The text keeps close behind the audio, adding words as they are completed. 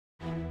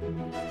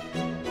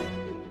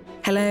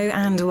Hello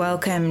and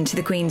welcome to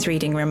the Queen's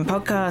Reading Room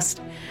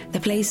podcast, the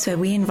place where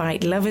we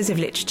invite lovers of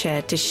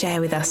literature to share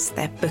with us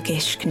their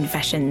bookish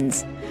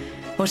confessions.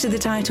 What are the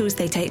titles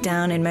they take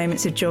down in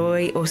moments of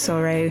joy or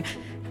sorrow?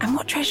 And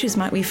what treasures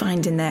might we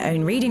find in their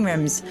own reading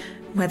rooms,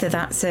 whether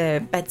that's a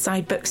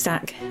bedside book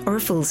stack or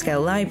a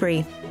full-scale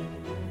library?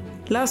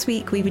 Last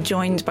week we were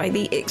joined by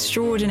the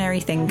extraordinary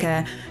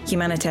thinker,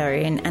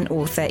 humanitarian and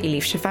author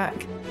Elif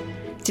Shafak.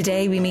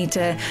 Today we meet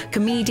a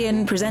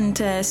comedian,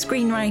 presenter,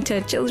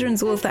 screenwriter,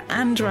 children's author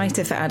and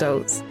writer for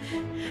adults.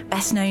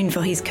 Best known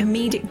for his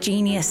comedic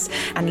genius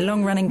and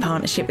long-running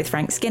partnership with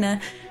Frank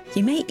Skinner,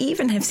 you may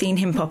even have seen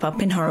him pop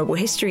up in Horrible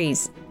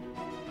Histories.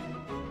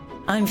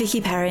 I'm Vicky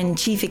Perrin,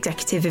 Chief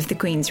Executive of the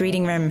Queen's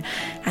Reading Room,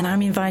 and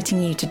I'm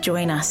inviting you to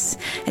join us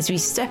as we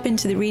step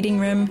into the reading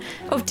room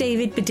of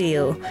David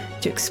Baddiel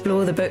to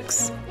explore the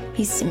books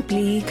he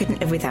simply couldn't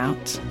live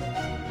without.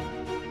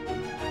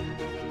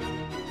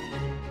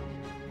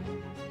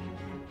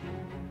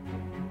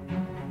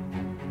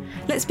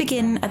 Let's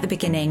begin at the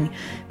beginning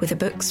with the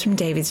books from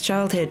David's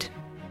childhood.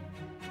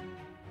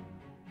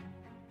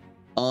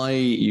 I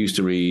used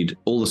to read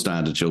all the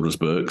standard children's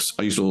books.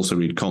 I used to also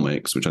read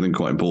comics, which I think are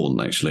quite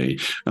important, actually,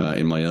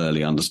 in my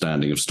early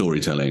understanding of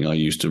storytelling. I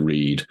used to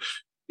read,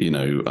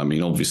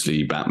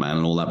 obviously Batman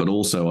and all that, but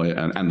also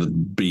and the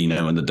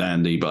Beano and the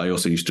Dandy. But I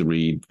also used to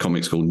read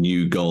comics called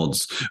New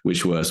Gods,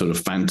 which were sort of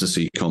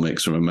fantasy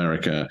comics from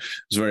America. I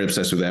was very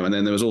obsessed with them. And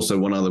then there was also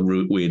one other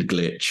weird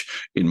glitch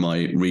in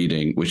my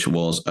reading, which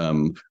was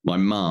my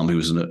mum, who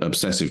was an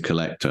obsessive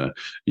collector,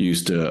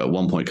 used to at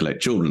one point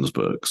collect children's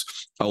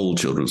books, old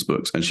children's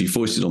books, and she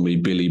foisted on me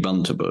Billy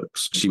Bunter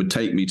books. She would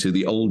take me to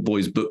the Old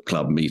Boys Book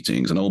Club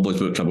meetings, and Old Boys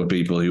Book Club were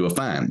people who were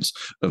fans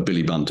of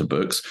Billy Bunter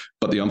books.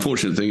 But the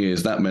unfortunate thing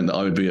is that meant that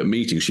I would be at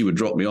meetings. She would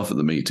drop me off at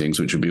the meetings,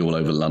 which would be all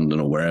over London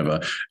or wherever.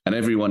 And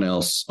everyone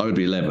else, I would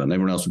be 11,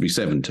 everyone else would be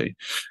 70.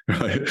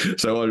 Right?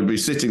 So I would be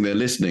sitting there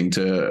listening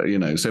to,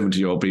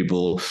 70-year-old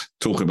people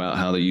talk about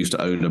how they used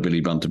to own a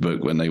Billy Bunter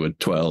book when they were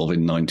 12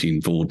 in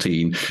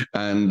 1914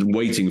 and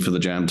waiting for the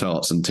jam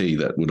tarts and tea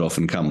that would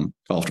often come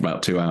after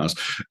about 2 hours.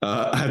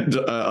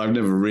 I've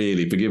never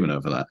really forgiven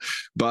her for that.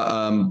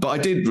 But I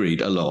did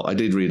read a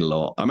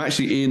lot. I'm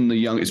actually in the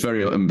young, it's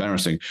very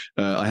embarrassing.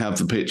 I have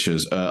the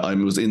pictures. I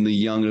was in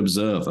the Young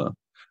Observer,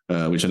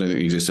 which I don't think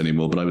exists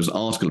anymore, but I was an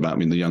article about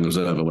me in the Young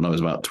Observer when I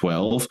was about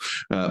 12,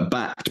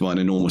 backed by an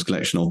enormous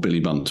collection of Billy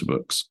Bunter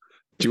books.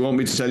 Do you want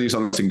me to tell you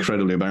something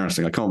incredibly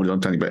embarrassing? I can't believe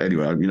I'm telling you, but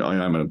anyway,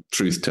 I am a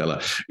truth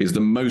teller. Is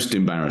the most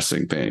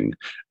embarrassing thing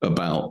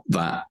about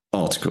that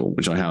article,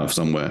 which I have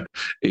somewhere,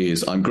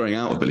 is I'm growing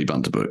out of Billy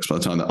Bunter books by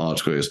the time that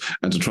article is.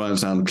 And to try and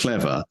sound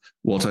clever,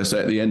 what I say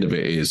at the end of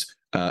it is,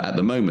 at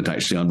the moment,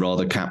 actually, I'm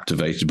rather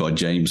captivated by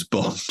James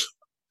Bond.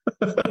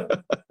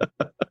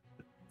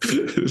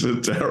 It's a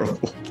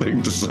terrible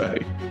thing to say.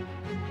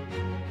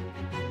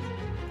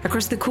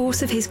 Across the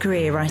course of his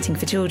career writing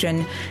for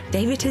children,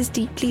 David has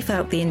deeply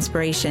felt the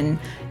inspiration,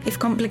 if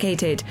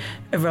complicated,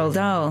 of Roald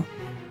Dahl.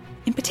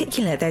 In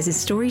particular, there's a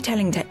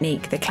storytelling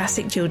technique the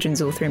classic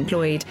children's author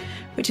employed,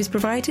 which has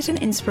provided an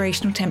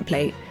inspirational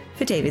template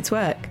for David's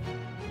work.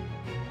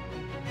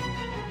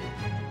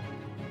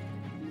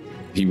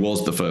 He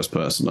was the first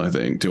person, I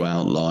think, to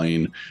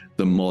outline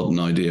the modern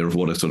idea of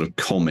what a sort of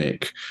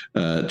comic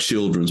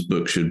children's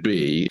book should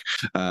be.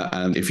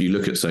 And if you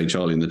look at, say,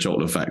 Charlie and the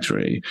Chocolate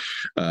Factory,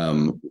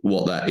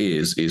 what that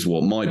is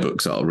what my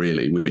books are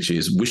really, which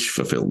is wish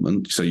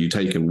fulfillment. So you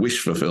take a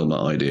wish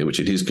fulfillment idea, which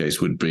in his case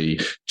would be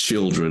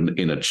children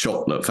in a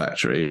chocolate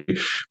factory,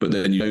 but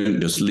then you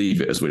don't just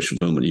leave it as wish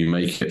fulfillment, you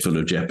make it full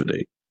of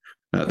jeopardy.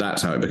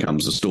 That's how it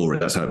becomes a story.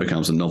 That's how it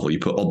becomes a novel. You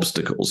put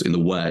obstacles in the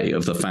way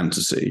of the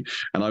fantasy.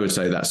 And I would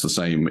say that's the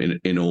same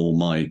in all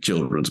my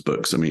children's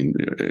books. I mean,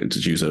 to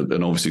use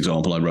an obvious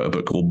example, I wrote a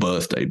book called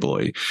Birthday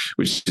Boy,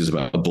 which is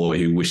about a boy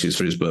who wishes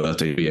for his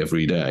birthday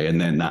every day. And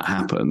then that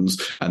happens.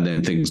 And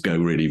then things go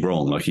really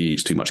wrong. Like he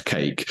eats too much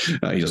cake. He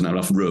doesn't have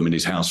enough room in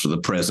his house for the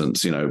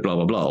presents, blah,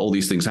 blah, blah. All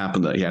these things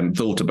happen that he hadn't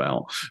thought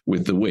about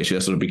with the wish. You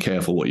have to sort of be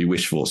careful what you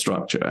wish for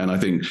structure. And I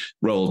think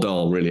Roald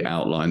Dahl really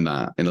outlined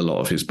that in a lot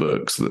of his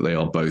books, that they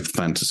are both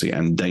fantasy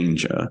and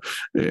danger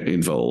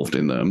involved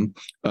in them.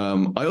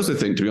 I also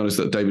think, to be honest,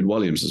 that David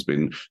Walliams has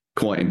been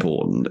quite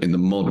important in the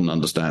modern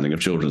understanding of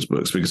children's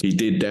books, because he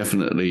did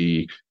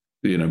definitely,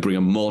 bring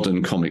a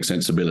modern comic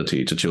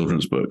sensibility to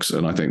children's books.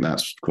 And I think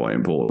that's quite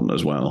important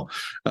as well.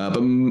 But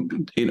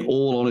in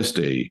all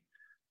honesty,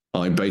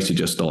 I basically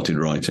just started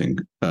writing.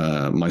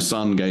 My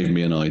son gave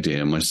me an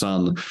idea. My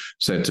son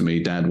said to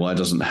me, "Dad, why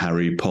doesn't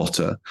Harry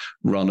Potter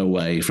run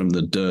away from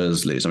the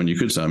Dursleys?" I mean, you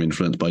could say I'm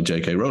influenced by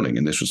J.K. Rowling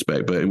in this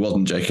respect, but it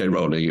wasn't J.K.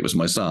 Rowling. It was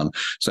my son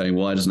saying,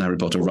 "Why doesn't Harry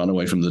Potter run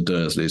away from the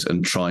Dursleys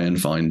and try and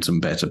find some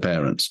better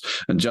parents?"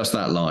 And just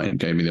that line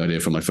gave me the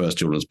idea for my first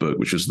children's book,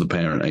 which was The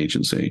Parent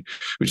Agency,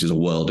 which is a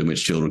world in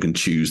which children can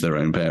choose their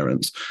own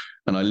parents.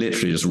 And I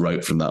literally just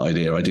wrote from that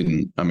idea. I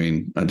didn't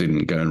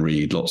go and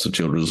read lots of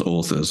children's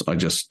authors.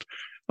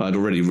 I'd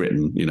already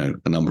written,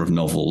 a number of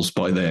novels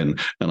by then,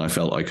 and I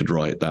felt I could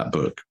write that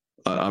book.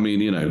 I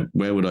mean,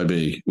 where would I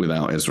be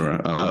without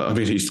Ezra? I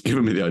mean, he's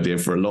given me the idea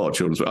for a lot of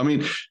children's. I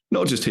mean,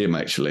 not just him,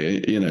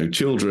 actually.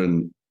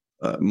 Children.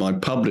 My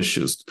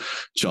publisher's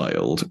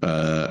child,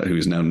 who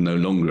is now no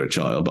longer a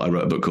child, but I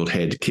wrote a book called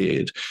Head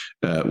Kid,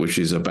 which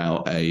is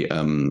about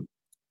the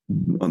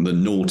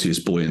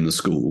naughtiest boy in the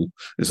school.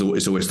 It's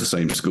always the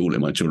same school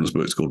in my children's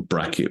book. It's called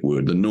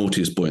Bracketwood. The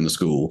naughtiest boy in the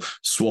school,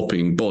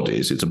 swapping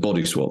bodies. It's a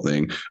body swap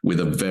thing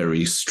with a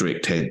very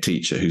strict head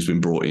teacher who's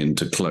been brought in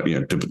to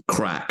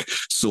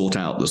sort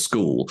out the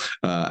school.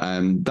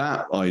 And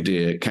that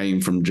idea came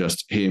from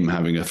just him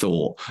having a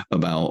thought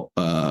about.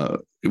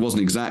 It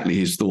wasn't exactly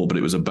his thought, but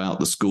it was about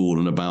the school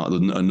and about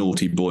a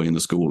naughty boy in the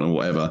school and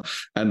whatever.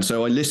 And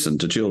so I listened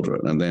to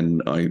children, and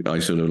then I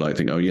sort of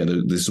think, oh yeah,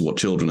 this is what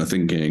children are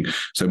thinking.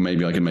 So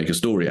maybe I can make a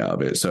story out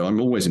of it. So I'm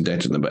always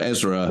indebted to them. But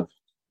Ezra,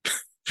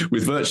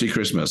 with Virtually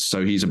Christmas,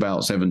 so he's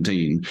about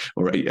 17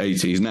 or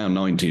 18, he's now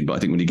 19, but I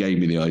think when he gave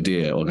me the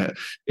idea,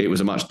 it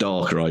was a much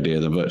darker idea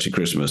than Virtually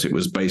Christmas. It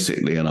was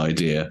basically an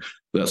idea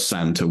that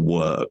Santa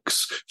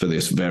works for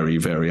this very,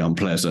 very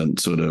unpleasant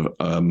sort of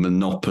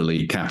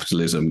monopoly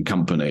capitalism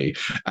company,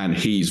 and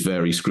he's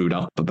very screwed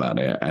up about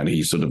it, and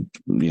he's sort of,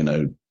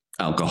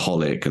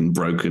 alcoholic and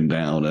broken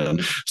down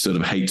and sort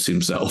of hates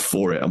himself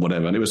for it and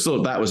whatever. And it was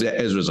that was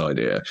Ezra's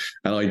idea,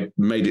 and I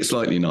made it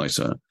slightly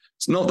nicer.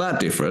 It's not that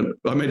different.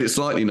 I made it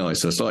slightly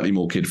nicer, slightly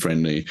more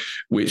kid-friendly,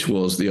 which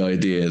was the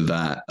idea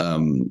that,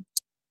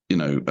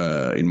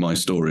 in my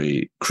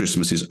story,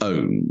 Christmas is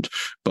owned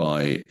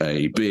by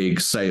a big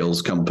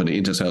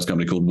internet sales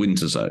company called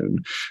Winter Zone.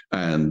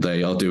 And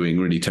they are doing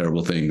really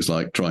terrible things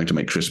like trying to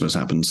make Christmas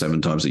happen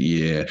 7 times a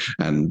year.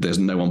 And there's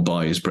no one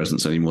buys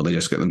presents anymore. They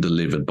just get them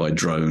delivered by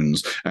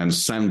drones. And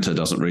Santa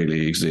doesn't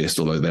really exist,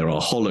 although there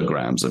are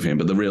holograms of him.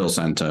 But the real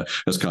Santa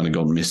has kind of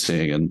gone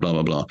missing and blah,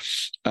 blah, blah.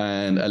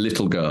 And a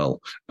little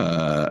girl,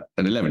 an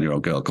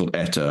 11-year-old girl called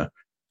Etta,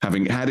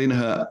 having had in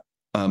her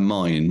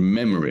mind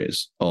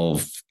memories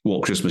of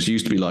what Christmas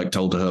used to be like,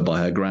 told to her by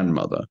her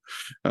grandmother,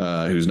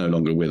 who's no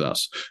longer with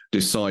us,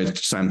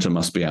 decides Santa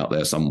must be out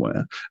there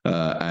somewhere.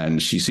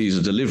 And she sees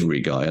a delivery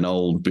guy, an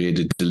old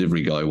bearded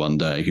delivery guy one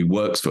day who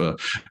works for,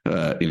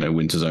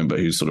 Winter Zone, but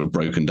who's sort of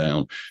broken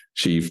down.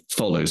 She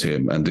follows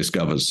him and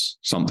discovers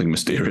something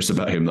mysterious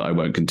about him that I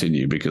won't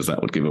continue because that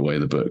would give away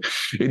the book.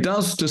 It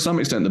does, to some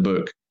extent, the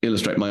book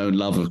illustrate my own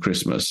love of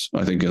Christmas.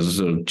 I think as a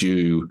sort of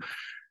Jew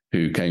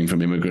who came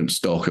from immigrant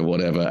stock or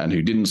whatever, and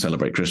who didn't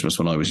celebrate Christmas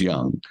when I was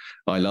young,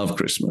 I love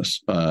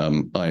Christmas.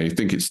 I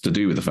think it's to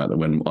do with the fact that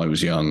when I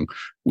was young,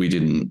 we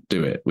didn't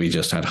do it. We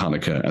just had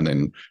Hanukkah, and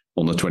then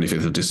on the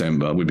 25th of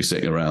December, we'd be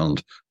sitting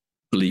around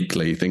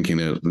bleakly thinking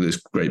there's this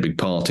great big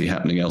party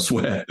happening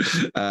elsewhere.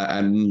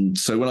 And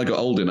so when I got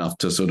old enough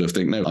to sort of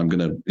think, no, I'm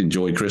going to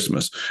enjoy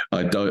Christmas,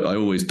 I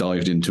always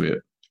dived into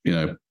it,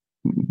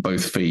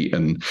 both feet,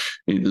 and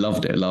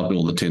loved it. Loved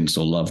all the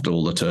tinsel, loved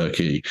all the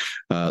turkey,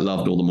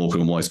 loved all the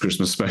Morecambe and Wise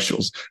Christmas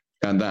specials.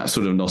 And that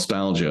sort of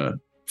nostalgia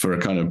for a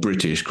kind of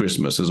British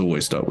Christmas has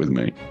always stuck with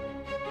me.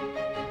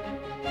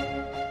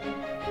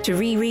 To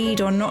reread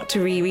or not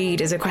to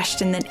reread is a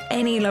question that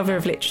any lover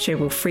of literature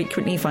will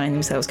frequently find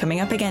themselves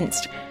coming up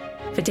against.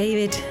 For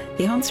David,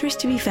 the answer is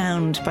to be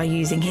found by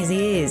using his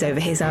ears over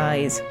his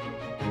eyes.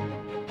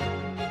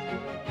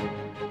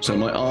 So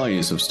my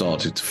eyes have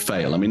started to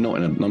fail. I mean,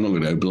 I'm not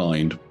going to go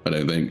blind, I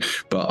don't think,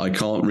 but I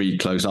can't read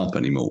close up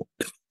anymore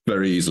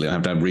very easily. I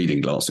have to have reading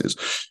glasses,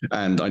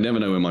 and I never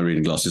know where my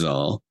reading glasses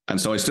are. And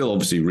so I still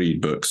obviously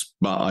read books,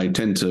 but I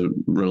tend to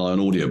rely on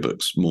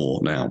audiobooks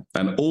more now.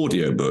 And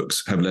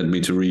audiobooks have led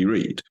me to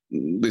reread.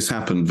 This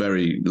happened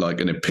very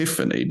like an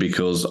epiphany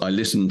because I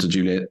listened to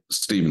Juliet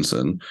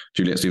Stevenson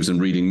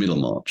reading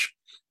Middlemarch.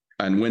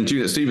 And when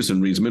Juliet Stevenson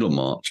reads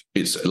Middlemarch,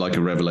 it's like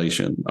a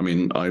revelation. I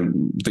mean, I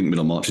think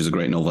Middlemarch is a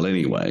great novel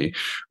anyway,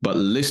 but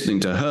listening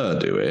to her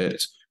do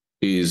it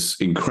is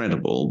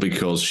incredible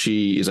because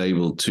she is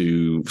able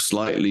to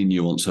slightly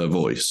nuance her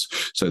voice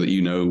so that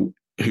you know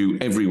who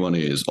everyone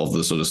is of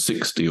the sort of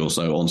 60 or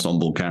so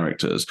ensemble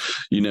characters.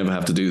 You never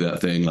have to do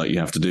that thing like you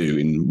have to do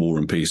in War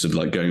and Peace of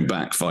like going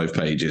back 5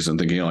 pages and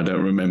thinking, I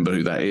don't remember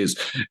who that is,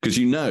 because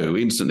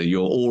instantly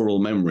your oral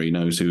memory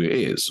knows who it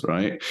is,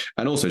 right?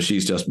 And also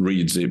she's just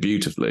reads it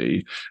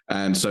beautifully.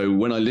 And so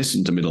when I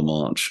listened to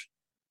Middlemarch,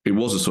 it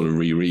was a sort of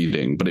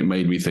rereading, but it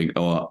made me think,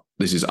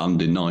 this is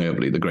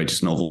undeniably the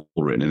greatest novel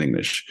written in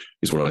English,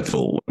 is what I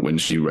thought when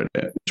she read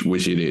it,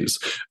 which it is.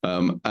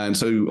 And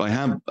so I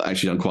have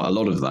actually done quite a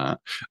lot of that.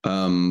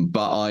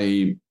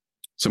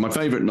 So my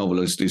favourite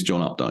novelist is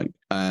John Updike,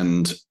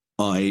 and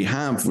I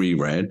have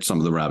reread some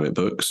of the Rabbit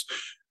books,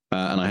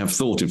 and I have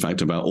thought, in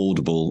fact, about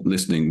Audible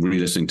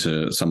re-listening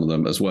to some of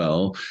them as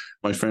well.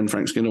 My friend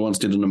Frank Skinner once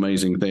did an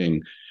amazing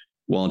thing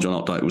while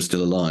John Updike was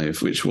still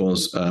alive, which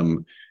was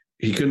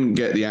he couldn't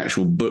get the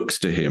actual books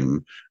to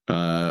him,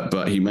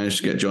 but he managed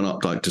to get John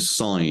Updike to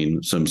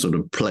sign some sort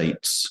of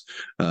plates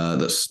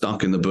that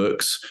stuck in the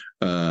books,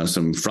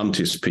 some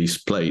frontispiece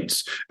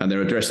plates, and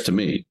they're addressed to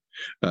me.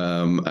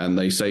 And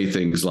they say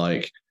things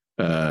like,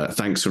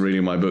 thanks for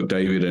reading my book,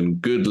 David,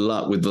 and good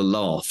luck with the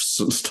laughs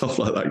and stuff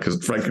like that,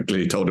 because frankly,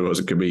 he told him I was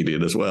a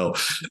comedian as well.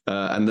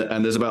 And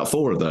there's about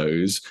 4 of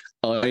those.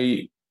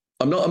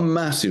 I'm not a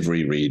massive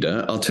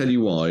rereader. I'll tell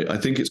you why. I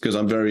think it's because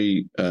I'm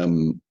very...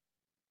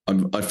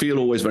 I feel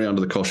always very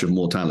under the cosh of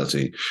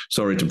mortality.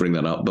 Sorry to bring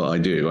that up, but I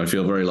do. I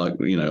feel very like,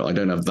 I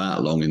don't have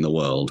that long in the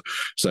world.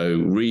 So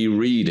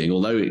rereading,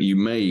 although you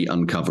may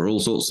uncover all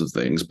sorts of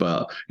things,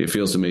 but it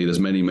feels to me there's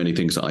many, many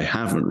things that I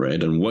haven't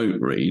read and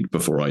won't read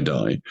before I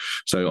die.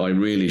 So I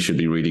really should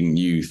be reading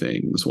new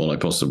things while I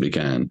possibly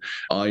can.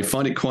 I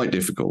find it quite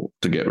difficult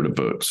to get rid of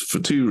books for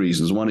 2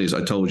 reasons. One is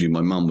I told you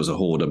my mum was a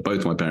hoarder.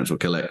 Both my parents were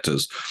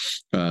collectors.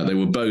 They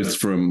were both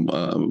from,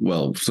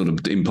 sort of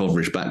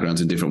impoverished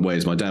backgrounds in different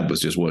ways. My dad was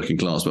just working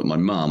class, but my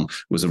mum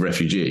was a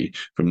refugee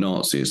from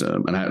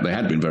Nazism, and they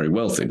had been very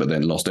wealthy, but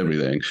then lost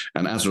everything.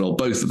 And as a result,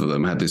 both of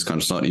them had this kind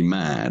of slightly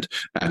mad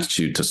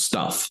attitude to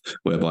stuff,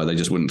 whereby they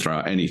just wouldn't throw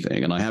out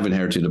anything. And I have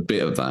inherited a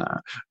bit of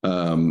that,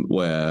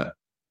 where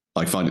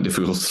I find it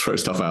difficult to throw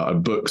stuff out,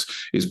 and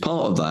books is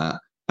part of that.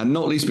 And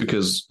not least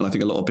because, and I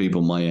think a lot of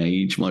people my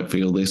age might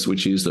feel this,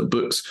 which is that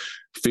books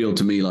feel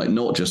to me like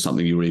not just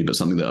something you read, but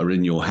something that are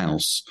in your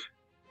house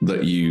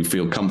that you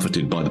feel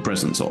comforted by the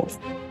presence of.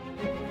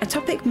 A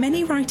topic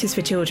many writers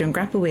for children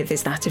grapple with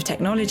is that of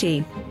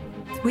technology.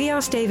 We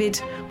asked David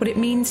what it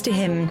means to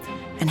him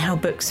and how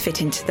books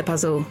fit into the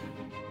puzzle.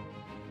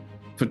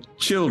 For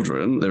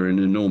children, there are an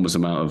enormous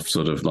amount of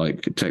sort of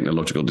like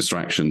technological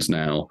distractions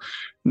now,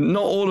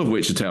 not all of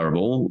which are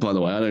terrible, by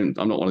the way. I'm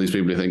not one of these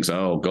people who thinks,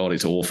 oh God,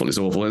 it's awful.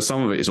 And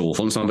some of it is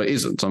awful and some of it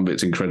isn't. Some of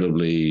it's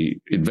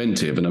incredibly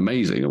inventive and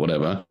amazing or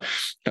whatever.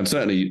 And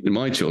certainly in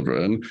my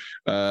children,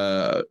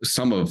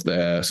 some of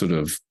their sort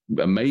of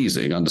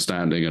amazing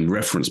understanding and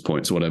reference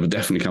points or whatever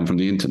definitely come from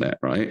the internet,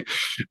 right?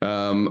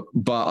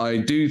 But I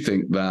do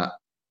think that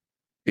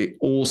it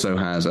also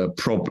has a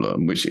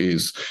problem, which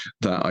is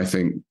that I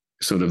think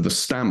sort of the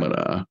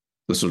stamina,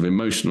 the sort of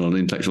emotional and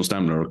intellectual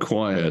stamina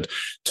required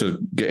to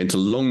get into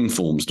long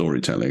form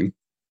storytelling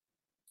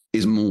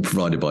is more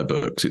provided by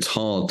books. It's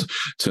hard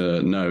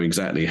to know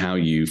exactly how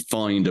you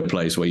find a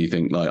place where you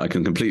think, like, I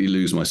can completely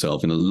lose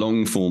myself in a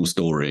long form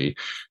story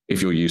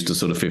if you're used to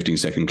sort of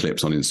 15-second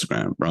clips on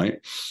Instagram, right?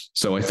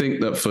 So I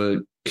think that for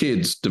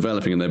kids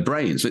developing in their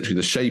brains, literally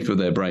the shape of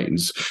their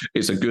brains,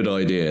 it's a good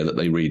idea that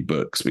they read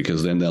books,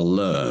 because then they'll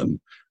learn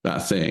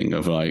that thing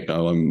of like,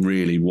 oh, I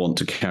really want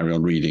to carry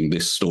on reading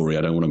this story.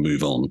 I don't want to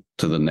move on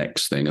to the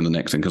next thing and the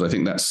next thing, because I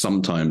think that's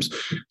sometimes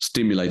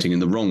stimulating in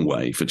the wrong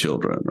way for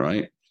children,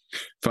 right?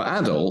 For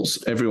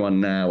adults, everyone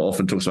now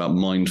often talks about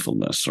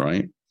mindfulness,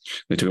 right?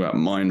 They talk about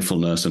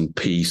mindfulness and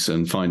peace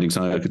and finding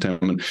some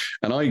contentment.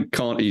 And I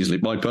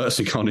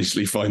personally can't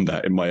easily find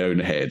that in my own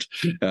head.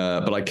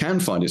 But I can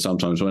find it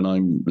sometimes when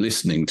I'm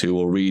listening to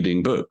or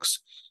reading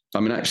books. I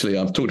mean, actually,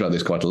 I've talked about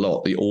this quite a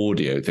lot, the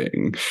audio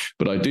thing,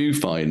 but I do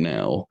find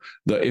now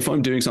that if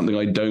I'm doing something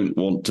I don't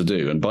want to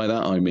do, and by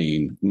that I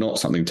mean not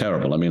something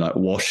terrible, I mean like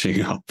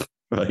washing up,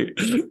 right?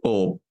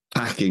 Or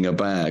packing a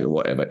bag or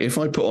whatever. If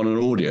I put on an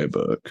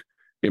audiobook,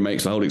 it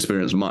makes the whole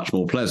experience much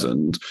more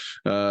pleasant.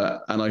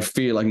 And I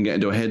feel I can get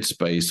into a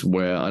headspace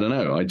where, I don't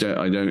know, I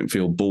don't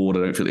feel bored, I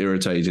don't feel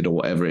irritated or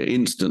whatever. It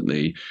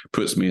instantly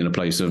puts me in a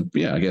place of,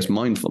 I guess,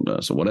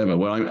 mindfulness or whatever,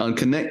 where I'm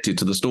connected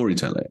to the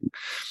storytelling.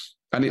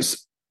 And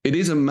it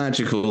is a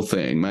magical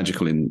thing,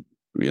 magical in,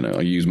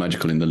 I use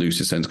magical in the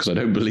loosest sense because I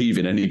don't believe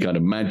in any kind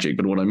of magic.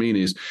 But what I mean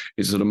is,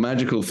 it's a sort of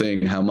magical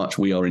thing how much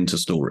we are into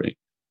story.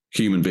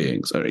 Human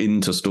beings are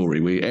into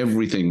story.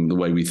 Everything the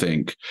way we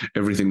think,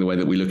 everything the way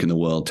that we look in the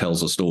world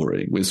tells a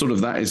story. We're sort of,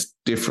 that is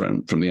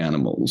different from the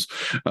animals,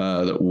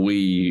 that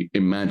we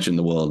imagine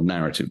the world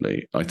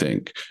narratively, I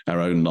think, our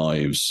own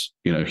lives,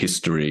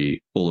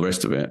 history, all the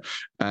rest of it.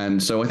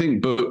 And so I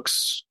think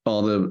books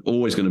are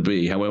always going to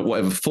be, however,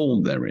 whatever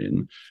form they're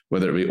in,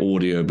 whether it be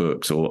audio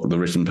books or the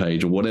written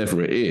page or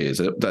whatever it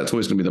is, that's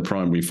always going to be the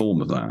primary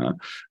form of that.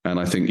 And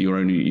I think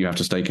you have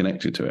to stay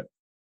connected to it.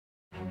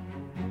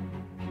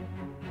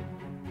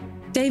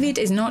 David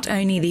is not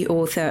only the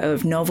author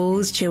of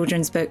novels,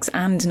 children's books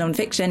and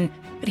non-fiction,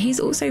 but he's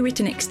also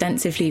written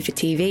extensively for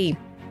TV,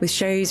 with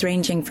shows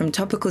ranging from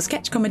topical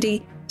sketch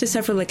comedy to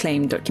several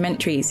acclaimed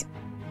documentaries.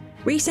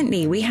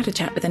 Recently, we had a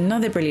chat with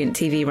another brilliant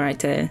TV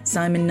writer,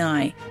 Simon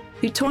Nye,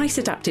 who twice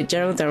adapted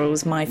Gerald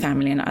Durrell's My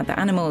Family and Other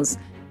Animals,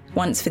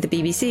 once for the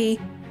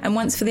BBC and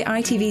once for the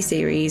ITV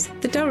series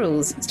The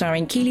Durrells,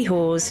 starring Keeley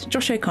Hawes,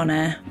 Josh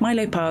O'Connor,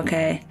 Milo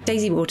Parker,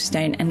 Daisy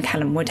Waterstone and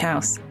Callum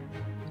Woodhouse.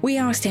 We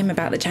asked him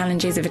about the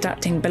challenges of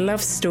adapting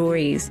beloved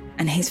stories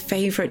and his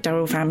favourite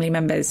Durrell family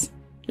members.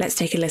 Let's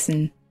take a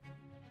listen.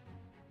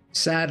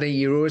 Sadly,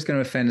 you're always going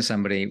to offend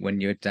somebody when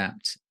you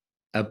adapt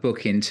a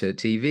book into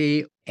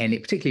TV, and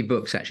particularly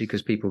books, actually,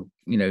 because people,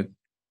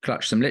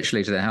 clutch them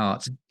literally to their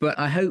hearts. But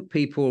I hope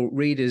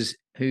readers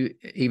who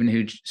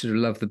sort of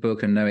love the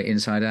book and know it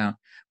inside out,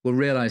 will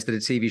realize that a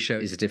TV show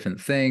is a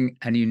different thing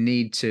and you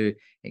need to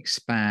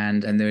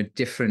expand, and there are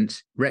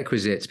different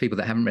requisites. People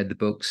that haven't read the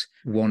books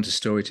want a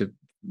story to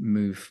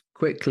move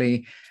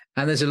quickly.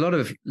 And there's a lot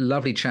of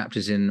lovely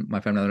chapters in My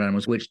Family and Other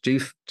Animals which do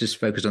just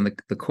focus on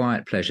the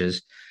quiet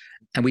pleasures.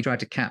 And we try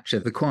to capture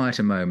the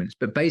quieter moments.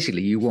 But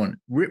basically, you want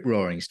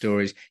rip-roaring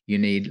stories. You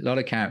need a lot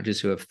of characters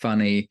who are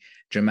funny,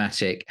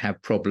 dramatic,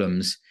 have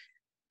problems,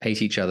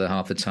 hate each other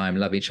half the time,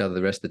 love each other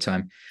the rest of the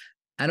time.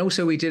 And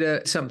also we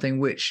did something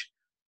which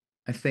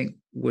I think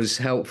was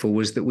helpful,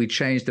 was that we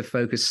changed the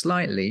focus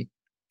slightly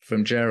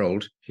from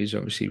Gerald, who's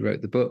obviously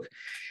wrote the book,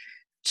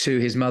 to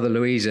his mother,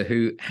 Louisa,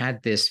 who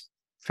had this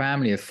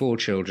family of 4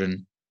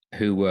 children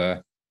who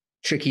were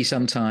tricky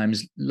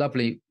sometimes,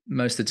 lovely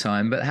most of the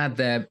time, but had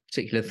their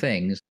particular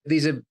things.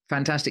 These are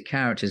fantastic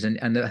characters.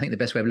 And I think the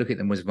best way of looking at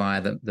them was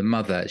via the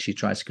mother. She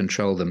tries to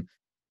control them.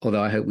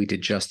 Although I hope we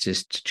did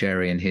justice to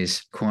Jerry and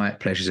his quiet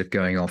pleasures of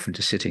going off and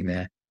just sitting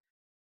there.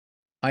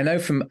 I know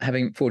from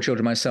having 4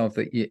 children myself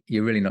that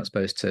you're really not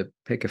supposed to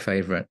pick a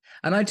favourite.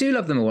 And I do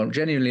love them all. I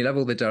genuinely love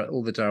all the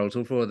Durrells,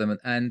 all 4 of them.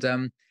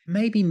 And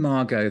maybe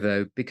Margot,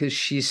 though, because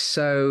she's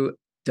so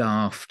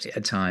daft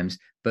at times,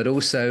 but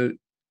also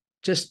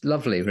just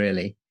lovely,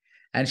 really.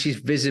 And she's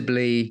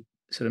visibly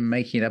sort of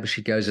making it up as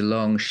she goes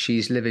along.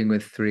 She's living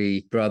with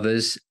 3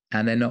 brothers,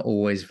 and they're not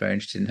always very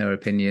interested in her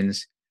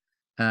opinions.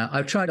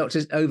 I've tried not to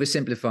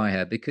oversimplify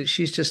her because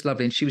she's just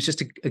lovely, and she was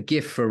just a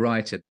gift for a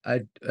writer.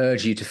 I'd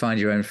urge you to find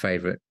your own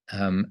favourite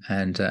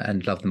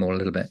and love them all a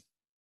little bit.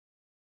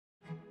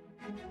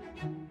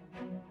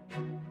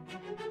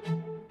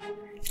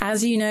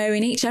 As you know,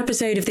 in each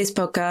episode of this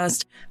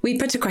podcast, we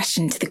put a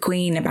question to the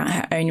Queen about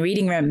her own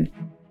reading room.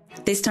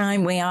 This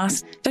time we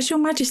asked, does Your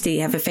Majesty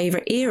have a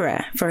favourite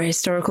era for a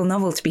historical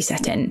novel to be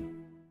set in?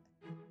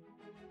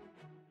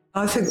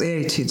 I think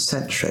the 18th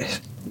century.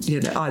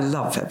 I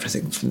love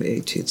everything from the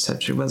 18th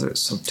century, whether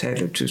it's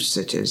Tale of Two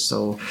Cities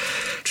or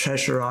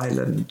Treasure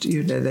Island.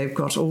 They've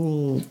got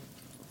all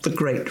the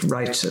great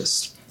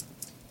writers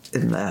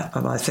in there.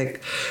 And I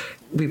think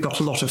we've got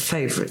a lot of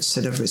favourites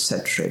in every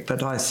century.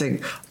 But I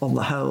think, on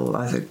the whole,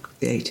 I think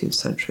the 18th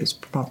century is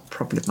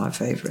probably my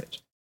favourite.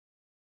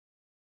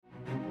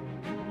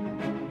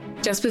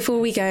 Just before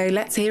we go,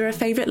 let's hear a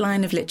favourite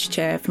line of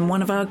literature from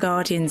one of our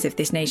guardians of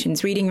this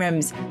nation's reading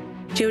rooms,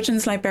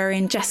 children's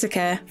librarian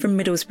Jessica from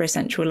Middlesbrough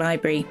Central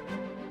Library.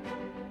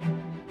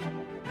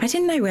 I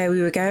didn't know where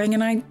we were going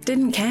and I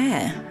didn't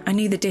care. I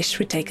knew the dish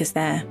would take us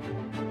there.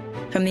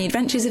 From The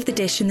Adventures of the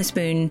Dish and the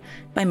Spoon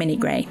by Minnie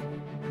Gray.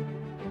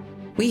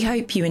 We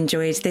hope you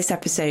enjoyed this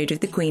episode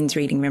of the Queen's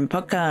Reading Room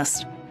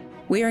podcast.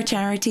 We're a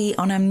charity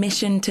on a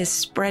mission to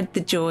spread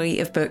the joy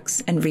of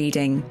books and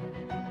reading.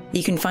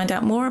 You can find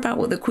out more about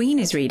what the Queen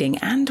is reading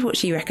and what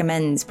she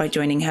recommends by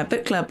joining her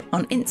book club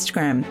on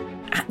Instagram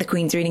at The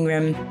Queen's Reading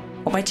Room,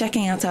 or by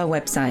checking out our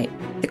website,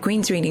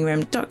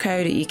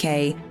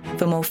 thequeensreadingroom.co.uk,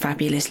 for more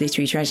fabulous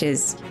literary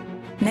treasures.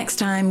 Next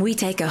time, we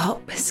take a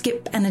hop,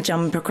 skip and a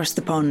jump across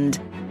the pond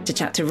to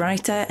chat to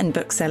writer and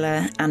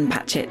bookseller Anne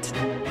Patchett.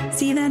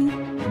 See you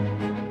then.